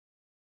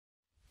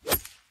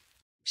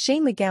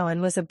Shane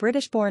MacGowan was a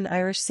British-born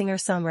Irish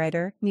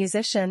singer-songwriter,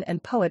 musician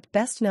and poet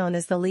best known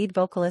as the lead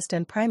vocalist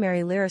and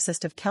primary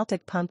lyricist of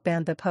Celtic punk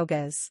band the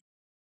Pogues.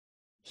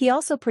 He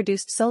also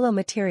produced solo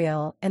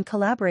material and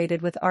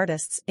collaborated with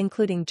artists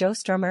including Joe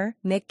Strummer,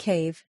 Nick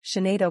Cave,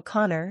 Sinéad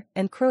O'Connor,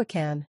 and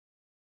Cruachan.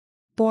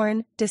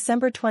 Born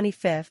December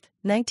 25,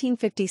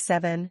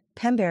 1957,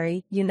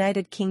 Pembury,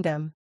 United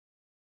Kingdom.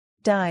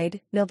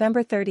 Died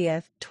November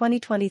 30,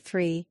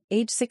 2023,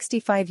 age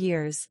 65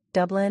 years,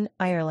 Dublin,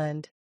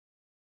 Ireland.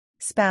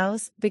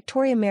 Spouse,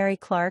 Victoria Mary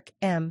Clark,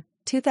 M.,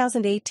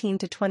 2018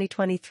 to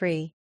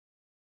 2023.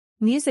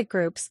 Music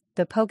groups,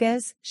 the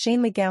Pogues,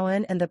 Shane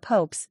MacGowan and the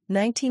Popes,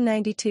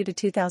 1992 to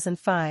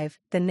 2005,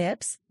 the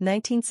Nips,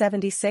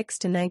 1976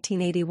 to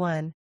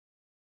 1981.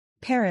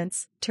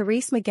 Parents,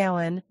 Therese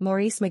MacGowan,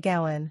 Maurice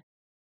MacGowan.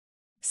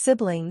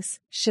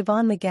 Siblings,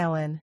 Siobhan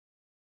MacGowan.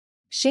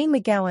 Shane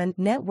MacGowan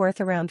net worth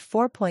around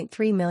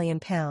 £4.3 million.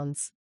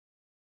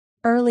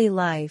 Early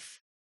life.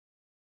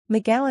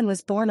 MacGowan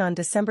was born on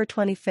December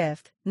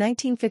 25,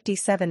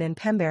 1957 in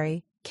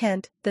Pembury,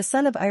 Kent, the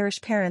son of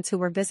Irish parents who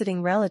were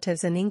visiting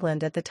relatives in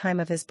England at the time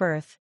of his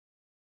birth.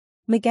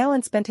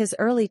 MacGowan spent his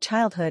early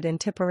childhood in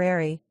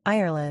Tipperary,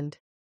 Ireland.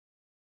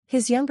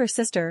 His younger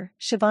sister,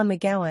 Siobhan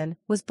MacGowan,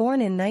 was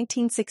born in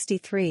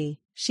 1963.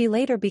 She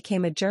later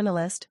became a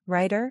journalist,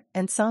 writer,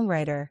 and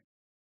songwriter.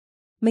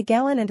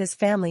 MacGowan and his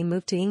family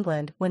moved to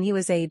England when he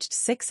was aged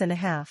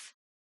 6.5.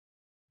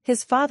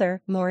 His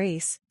father,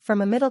 Maurice, from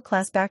a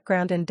middle-class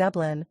background in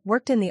Dublin,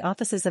 worked in the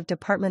offices of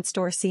department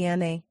store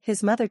C&A.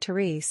 His mother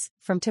Therese,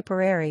 from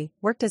Tipperary,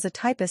 worked as a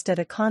typist at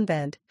a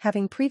convent,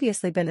 having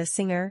previously been a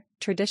singer,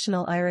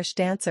 traditional Irish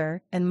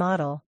dancer, and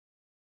model.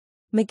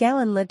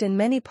 MacGowan lived in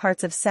many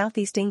parts of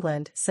southeast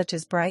England such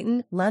as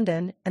Brighton,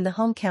 London, and the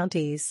home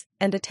counties,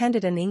 and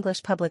attended an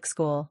English public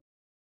school.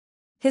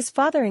 His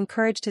father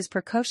encouraged his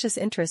precocious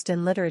interest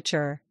in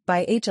literature.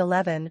 By age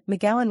 11,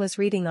 MacGowan was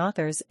reading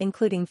authors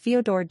including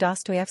Fyodor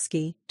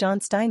Dostoevsky, John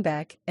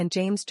Steinbeck, and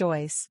James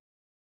Joyce.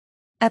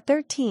 At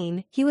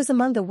 13, he was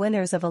among the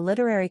winners of a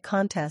literary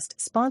contest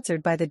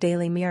sponsored by the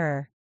Daily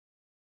Mirror.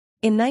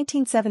 In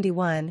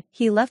 1971,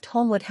 he left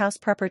Holmwood House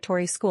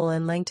Preparatory School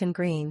in Langton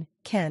Green,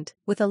 Kent,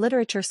 with a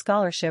literature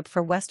scholarship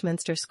for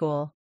Westminster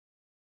School.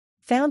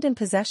 Found in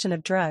possession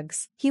of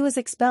drugs, he was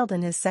expelled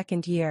in his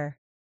second year.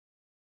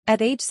 At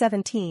age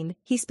 17,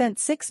 he spent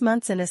 6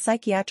 months in a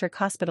psychiatric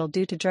hospital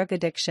due to drug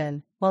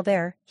addiction. While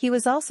there, he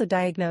was also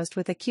diagnosed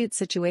with acute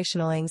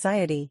situational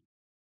anxiety.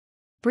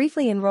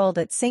 Briefly enrolled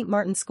at St.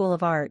 Martin's School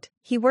of Art,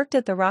 he worked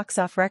at the Rocks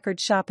Off record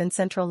shop in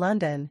central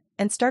London,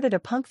 and started a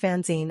punk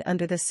fanzine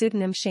under the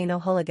pseudonym Shane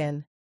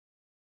O'Hooligan.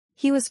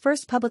 He was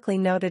first publicly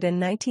noted in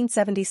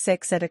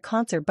 1976 at a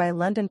concert by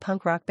London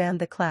punk rock band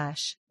The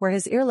Clash, where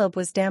his earlobe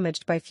was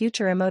damaged by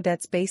future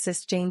Emodettes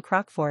bassist Jane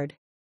Crockford.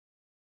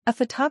 A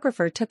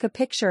photographer took a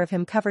picture of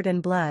him covered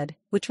in blood,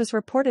 which was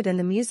reported in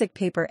the music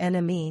paper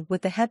NME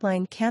with the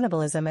headline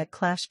 "Cannibalism at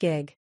Clash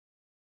Gig."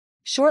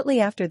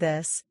 Shortly after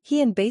this,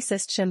 he and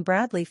bassist Sean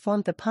Bradley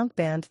formed the punk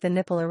band The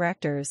Nipple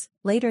Erectors,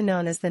 later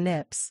known as the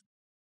Nips.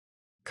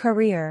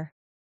 Career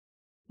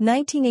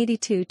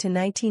 1982 to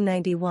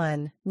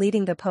 1991,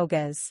 leading the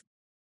Pogues.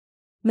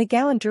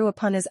 MacGowan drew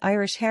upon his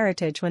Irish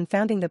heritage when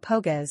founding the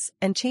Pogues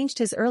and changed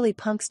his early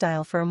punk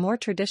style for a more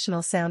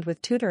traditional sound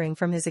with tutoring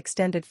from his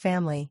extended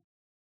family.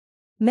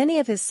 Many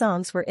of his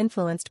songs were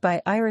influenced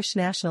by Irish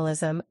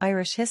nationalism,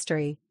 Irish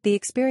history, the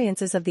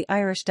experiences of the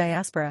Irish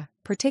diaspora,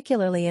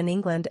 particularly in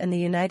England and the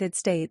United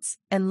States,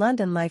 and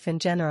London life in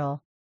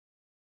general.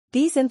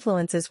 These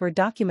influences were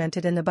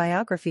documented in the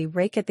biography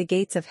Rake at the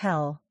Gates of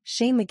Hell,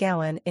 Shane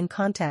MacGowan in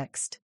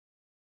context.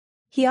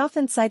 He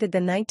often cited the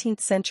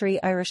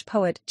 19th-century Irish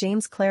poet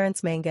James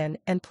Clarence Mangan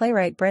and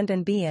playwright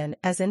Brendan Behan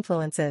as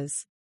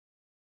influences.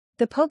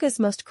 The Pogues'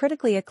 most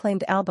critically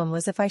acclaimed album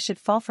was If I Should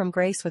Fall from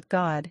Grace with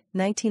God,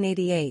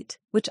 1988,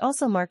 which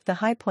also marked the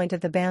high point of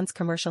the band's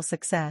commercial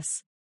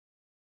success.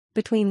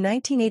 Between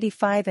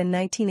 1985 and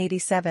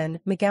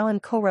 1987,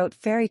 MacGowan co-wrote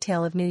Fairy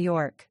Tale of New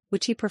York,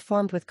 which he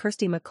performed with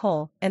Kirsty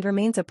MacColl, and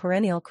remains a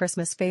perennial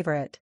Christmas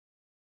favorite.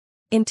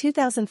 In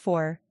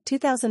 2004,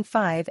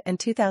 2005 and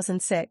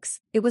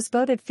 2006, it was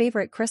voted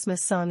favorite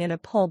Christmas song in a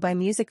poll by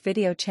music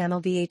video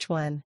channel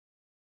VH1.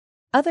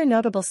 Other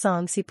notable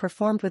songs he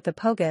performed with the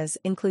Pogues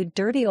include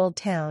Dirty Old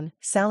Town,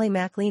 Sally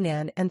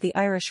MacLeanan and The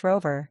Irish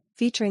Rover,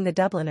 featuring the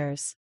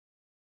Dubliners.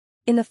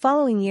 In the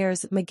following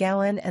years,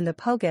 MacGowan and the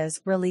Pogues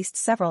released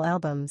several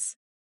albums.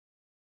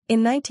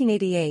 In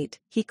 1988,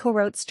 he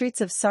co-wrote Streets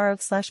of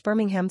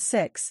Sorrow/Birmingham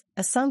 6,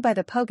 a song by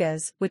the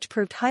Pogues which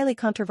proved highly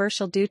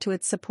controversial due to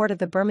its support of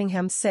the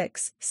Birmingham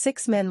Six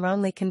men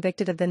wrongly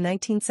convicted of the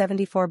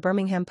 1974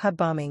 Birmingham pub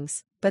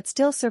bombings, but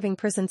still serving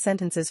prison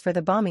sentences for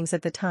the bombings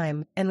at the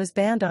time, and was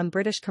banned on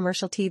British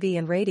commercial TV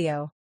and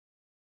radio.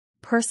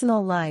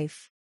 Personal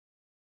life.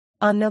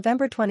 On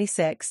November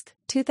 26,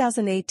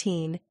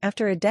 2018,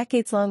 after a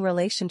decades-long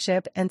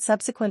relationship and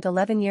subsequent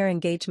 11-year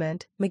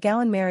engagement,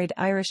 MacGowan married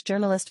Irish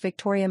journalist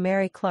Victoria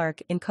Mary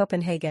Clark in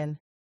Copenhagen.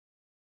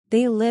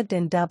 They lived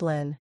in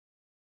Dublin.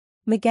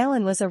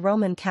 MacGowan was a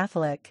Roman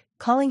Catholic,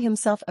 calling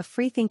himself a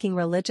free-thinking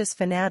religious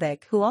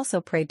fanatic who also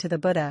prayed to the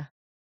Buddha.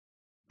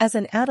 As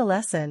an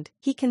adolescent,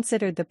 he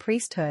considered the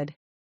priesthood,